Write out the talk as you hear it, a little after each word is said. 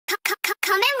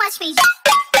touch me.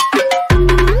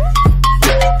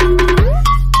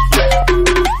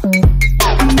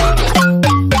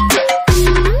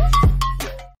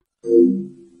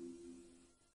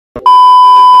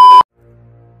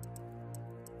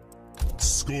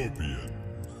 Scorpion.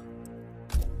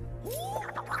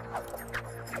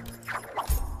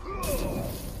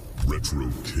 Retro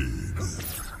Kid.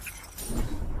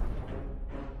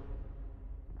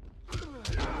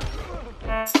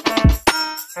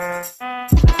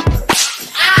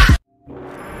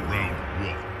 Round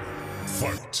one.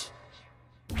 Fight.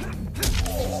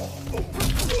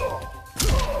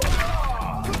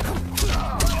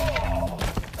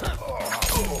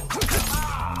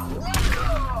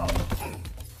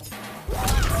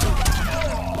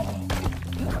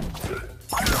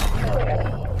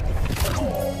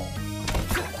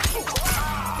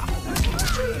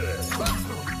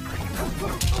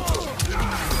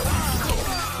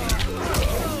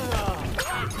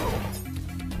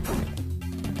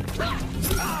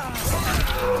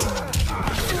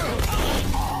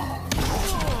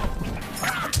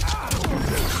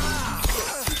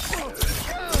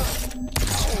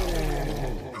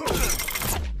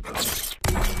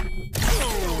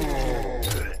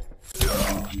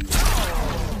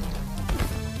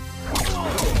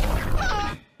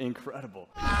 Incredible.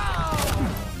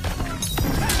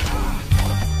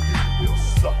 You'll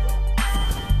suffer.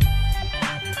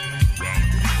 Round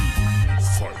two.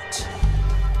 Fight.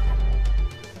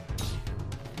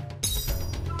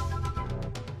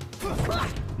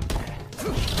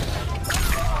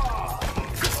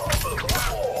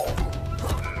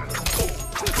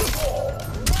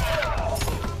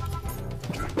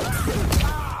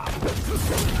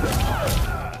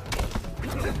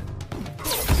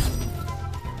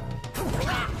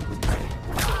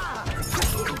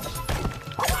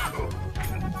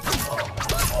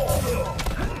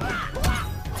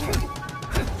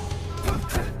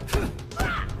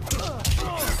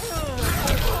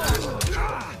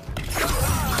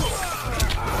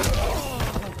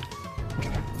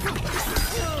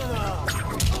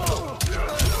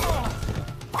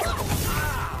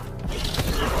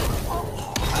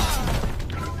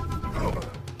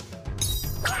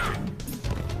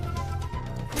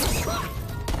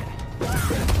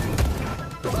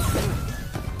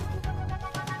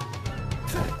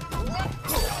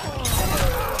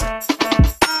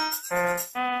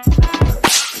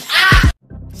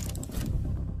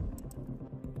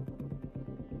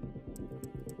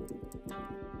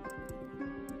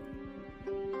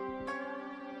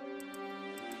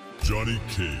 Johnny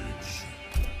Cage.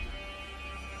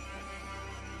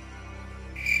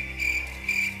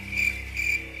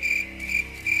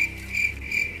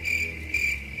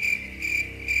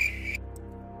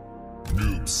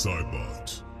 Noob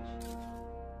Saibot.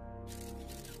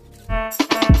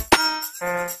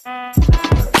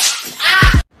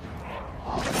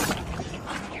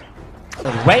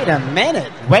 Wait a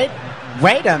minute.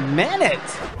 Wait a minute.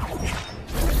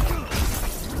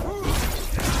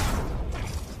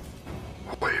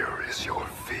 Where is your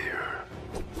fear?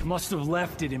 Must have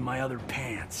left it in my other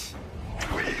pants.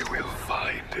 We will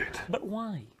find it. But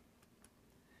why?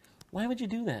 Why would you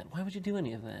do that? Why would you do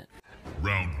any of that?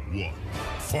 Round one.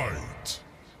 Fight.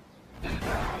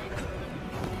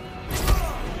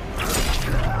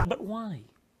 But why?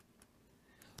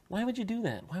 Why would you do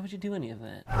that? Why would you do any of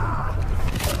that?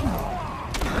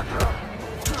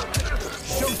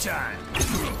 Showtime!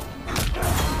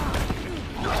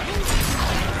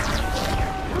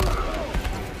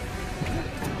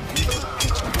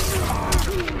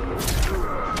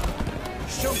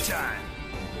 Showtime!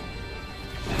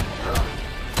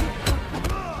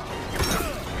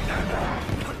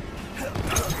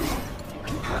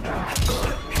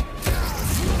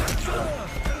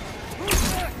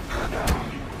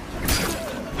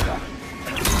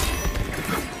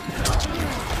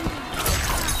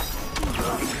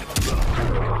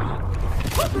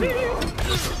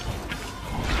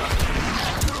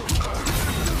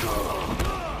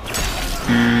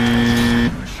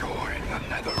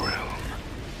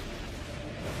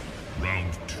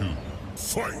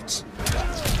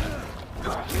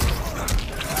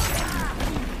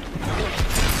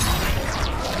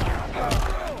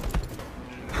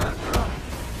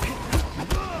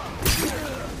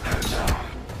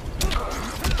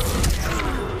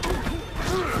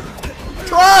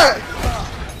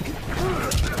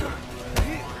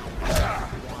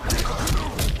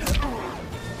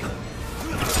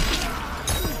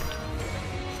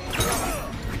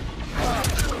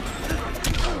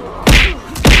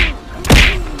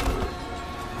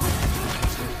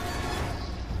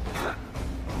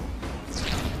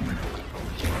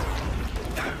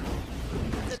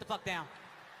 fuck down.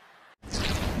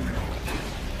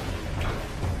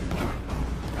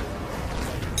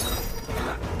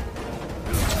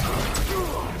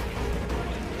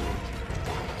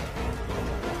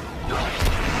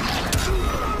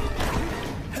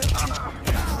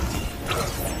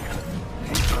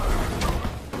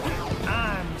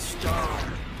 I'm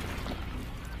starved.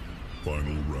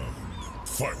 Final round.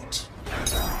 Fight.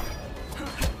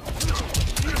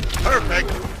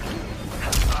 Perfect!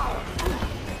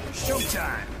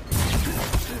 Showtime.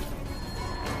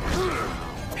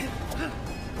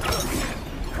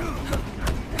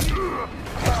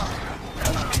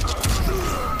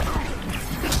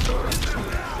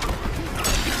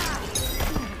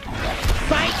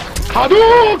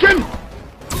 Hadouken!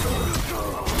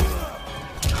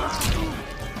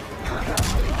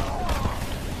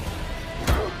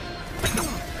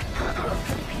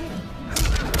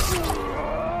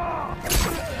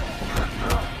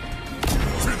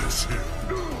 Finish him.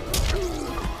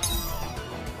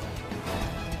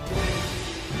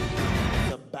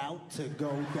 It's about to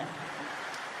go down.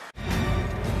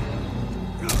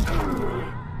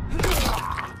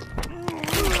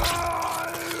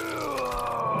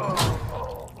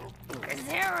 Is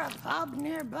there a pub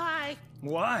nearby?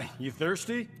 Why? You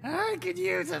thirsty? I could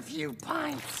use a few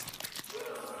pints.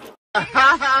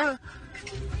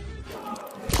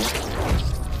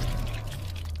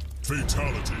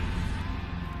 Fatality.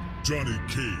 Johnny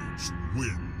Cage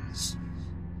wins.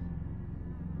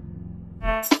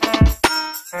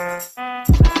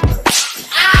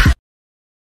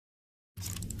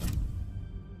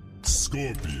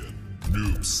 Scorpion,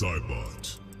 Noob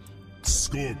Saibot.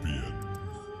 Scorpion.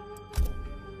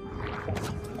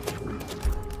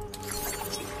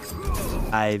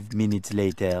 Five minutes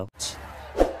later.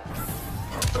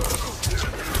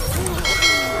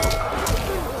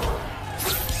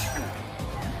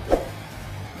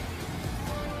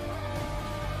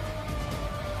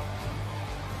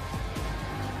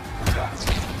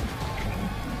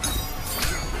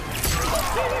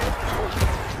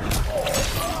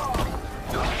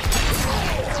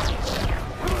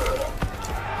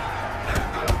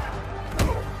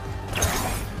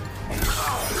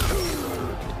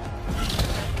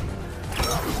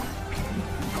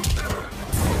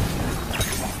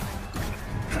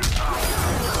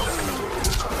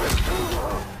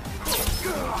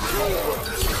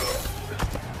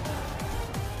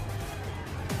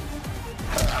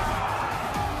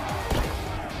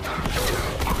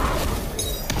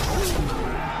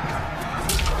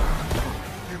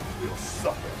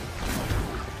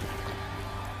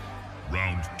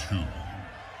 Round 2.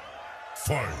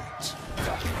 Fight.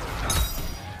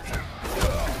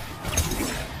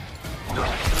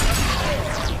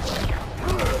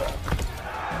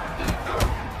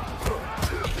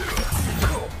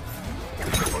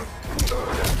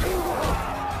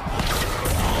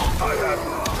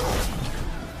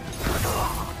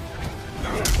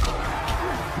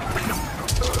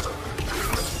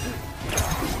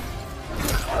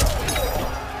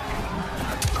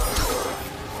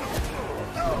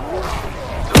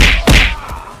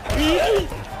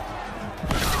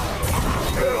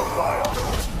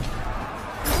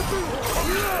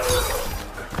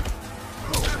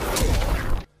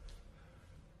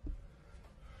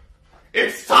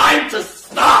 It's time to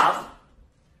stop!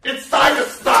 It's time to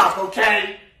stop,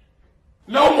 okay?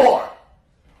 No more!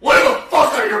 Where the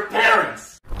fuck are your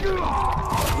parents?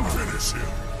 Finish him.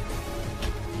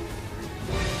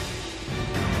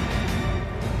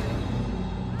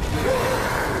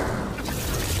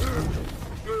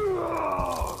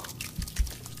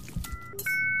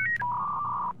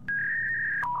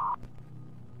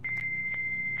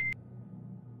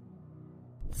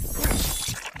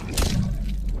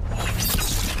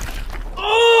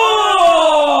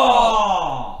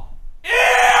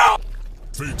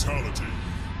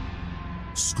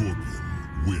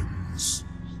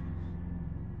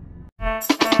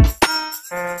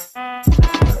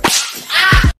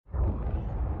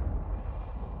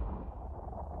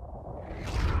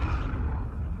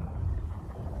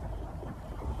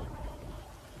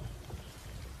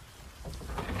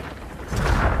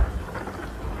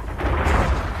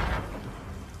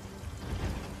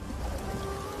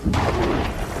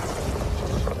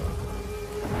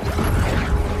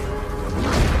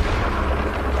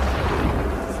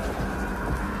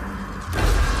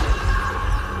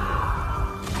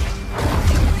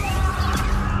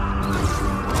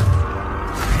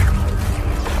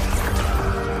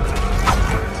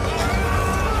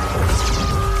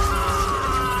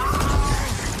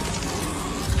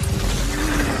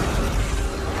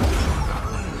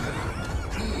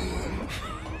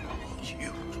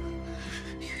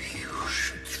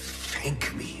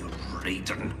 thank me,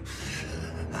 Raiden.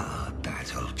 Our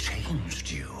battle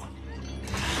changed you.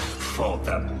 For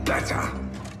the better.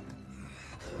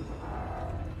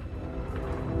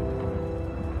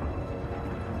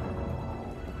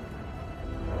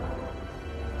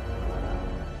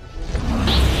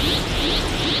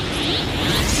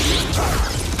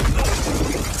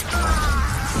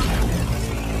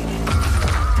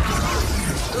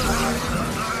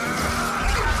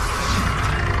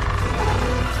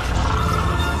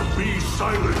 Be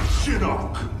silent,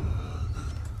 Shinnok!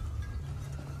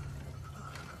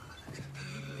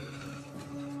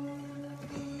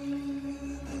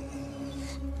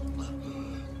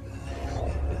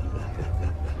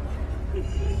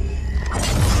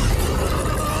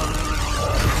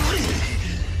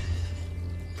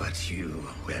 But you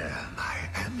wear my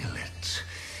amulet.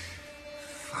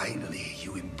 Finally,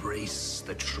 you embrace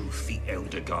the truth the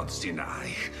Elder Gods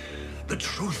deny. The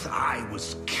truth I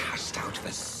was cast out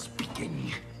for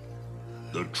speaking.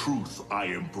 The truth I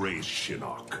embrace,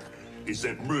 Shinnok, is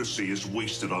that mercy is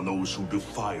wasted on those who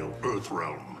defile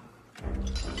Earthrealm.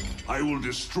 I will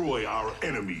destroy our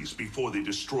enemies before they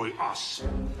destroy us,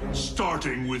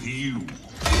 starting with you.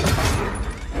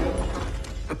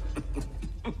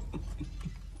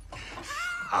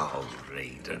 Oh,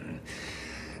 Raiden.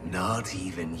 Not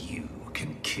even you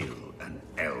can kill an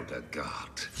Elder God.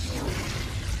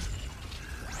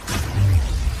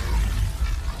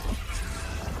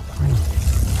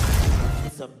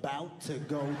 It's about to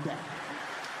go down.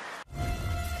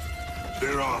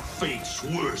 There are fates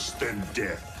worse than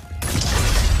death.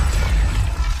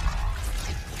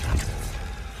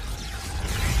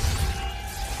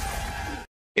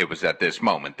 It was at this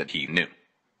moment that he knew.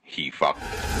 He fucked.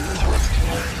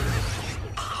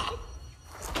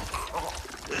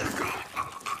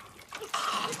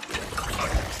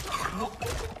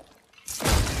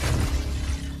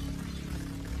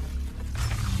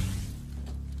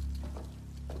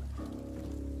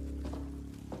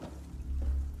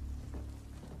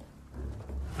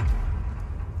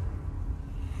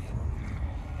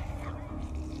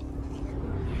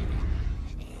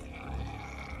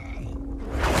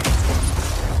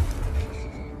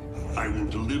 I will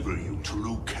deliver you to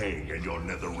Liu Kang and your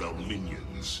Netherrealm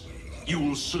minions. You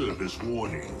will serve as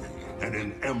warning and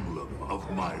an emblem of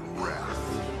my wrath.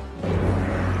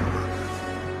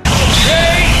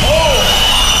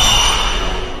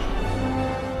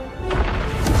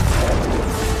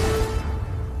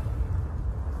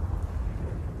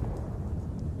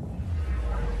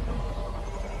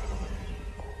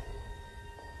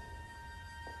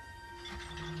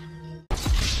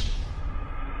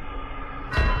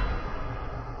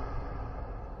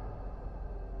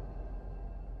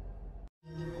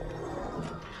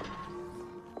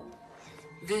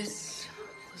 This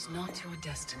was not your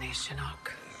destiny,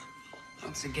 Shinnok.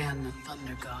 Once again, the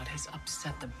Thunder God has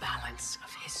upset the balance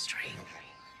of history.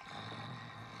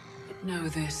 But know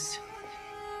this.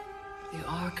 The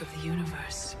arc of the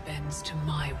universe bends to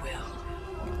my will.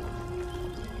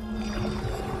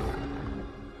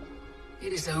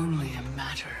 It is only a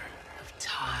matter of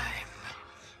time.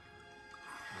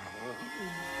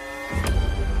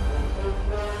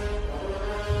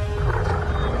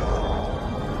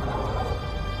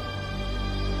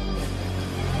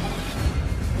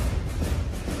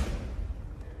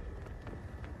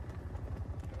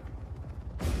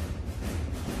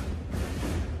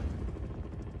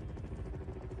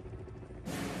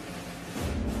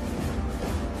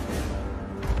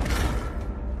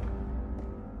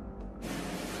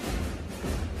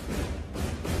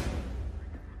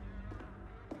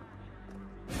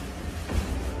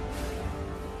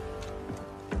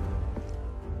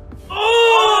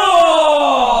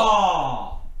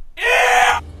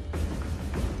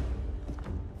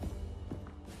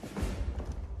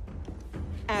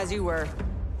 As you were.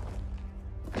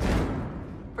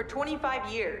 For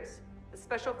 25 years, the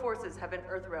Special Forces have been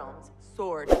Earthrealm's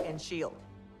sword and shield.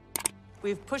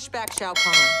 We've pushed back Shao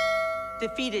Kahn,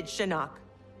 defeated Shinnok,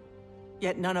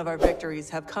 yet none of our victories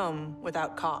have come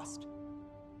without cost.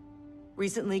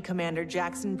 Recently, Commander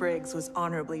Jackson Briggs was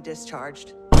honorably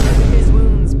discharged. His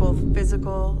wounds, both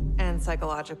physical and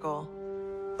psychological,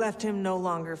 left him no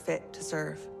longer fit to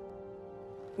serve.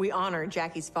 We honor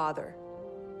Jackie's father,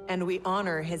 and we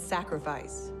honor his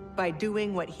sacrifice by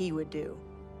doing what he would do.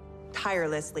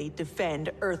 Tirelessly defend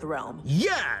Earthrealm.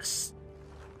 Yes!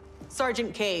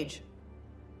 Sergeant Cage,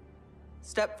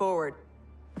 step forward.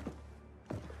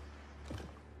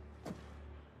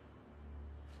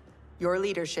 Your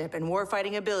leadership and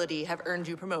warfighting ability have earned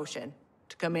you promotion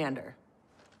to commander.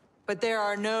 But there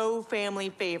are no family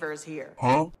favors here.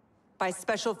 Huh? By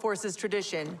Special Forces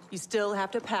tradition, you still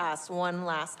have to pass one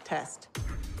last test.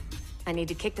 I need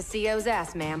to kick the CO's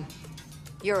ass, ma'am.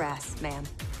 Your ass, ma'am.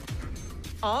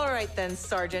 All right then,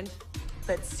 Sergeant.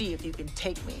 Let's see if you can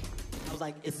take me. I was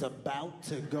like, it's about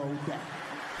to go down.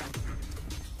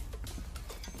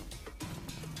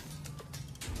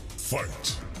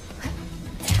 Fight.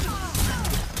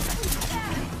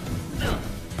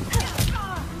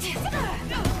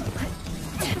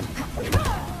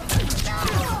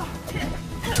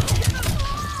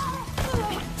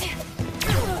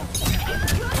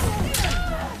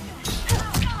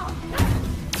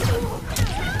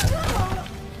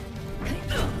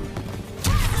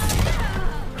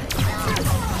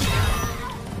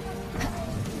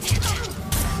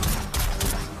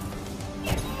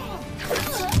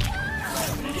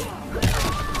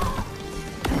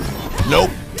 Nope.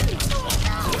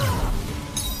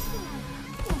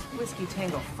 Whiskey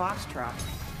Tango Foxtrot.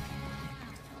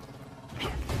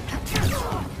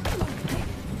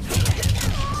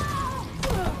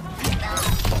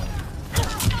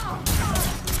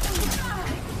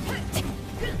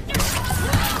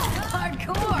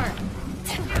 Hardcore!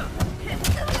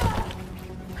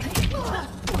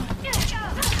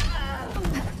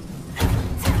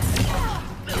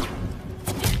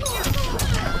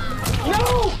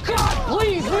 No! God,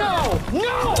 please, no!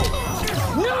 No!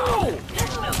 No!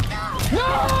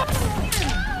 No!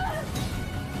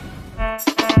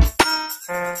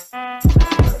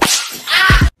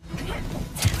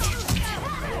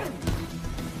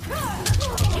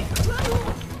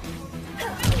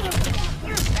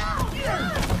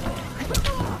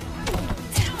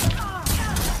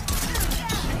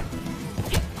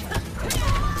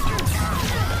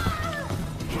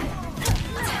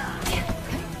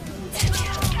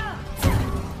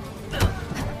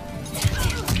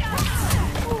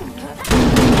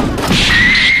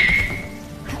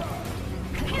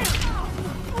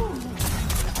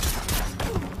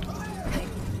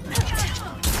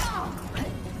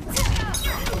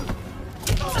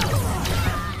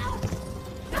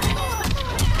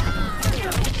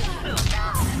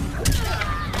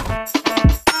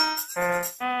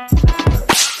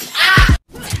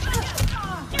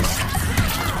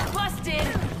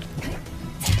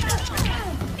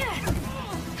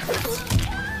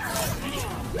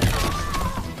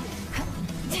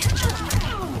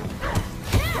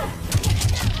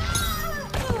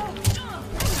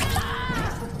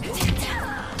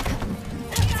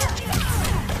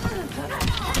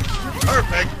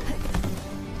 Perfect.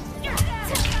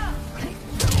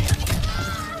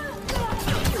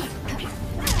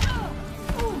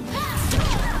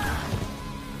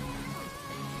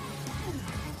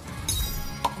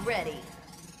 Ready.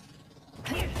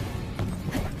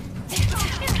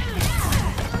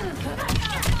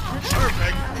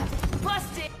 Perfect.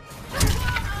 Busted!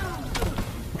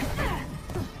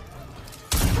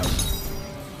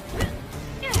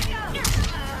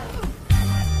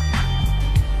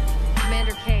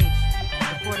 Commander Cage,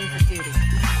 reporting for duty.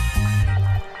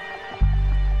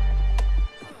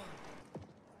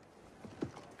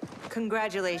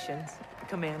 Congratulations,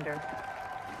 Commander.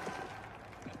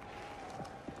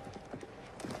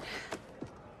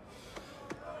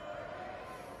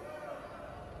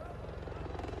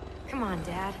 Come on,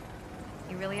 Dad.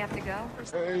 You really have to go?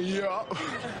 Yeah.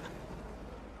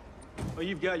 Well,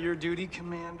 you've got your duty,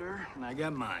 Commander, and I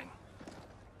got mine.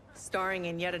 Starring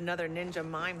in yet another Ninja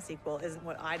Mime sequel isn't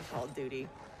what I'd call duty.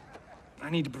 I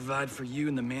need to provide for you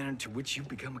in the manner to which you've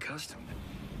become accustomed.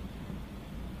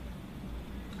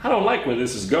 I don't like where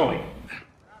this is going.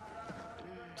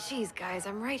 Jeez, guys,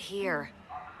 I'm right here.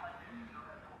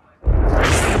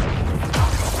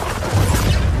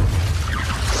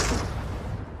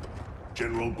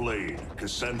 General Blade,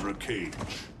 Cassandra Cage.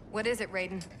 What is it,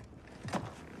 Raiden?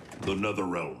 The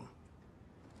Netherrealm.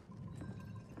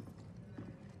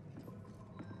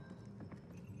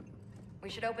 We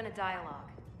should open a dialogue.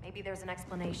 Maybe there's an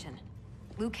explanation.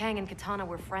 Liu Kang and Katana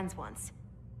were friends once.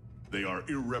 They are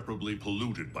irreparably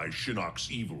polluted by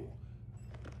Shinnok's evil.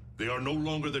 They are no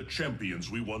longer the champions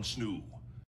we once knew.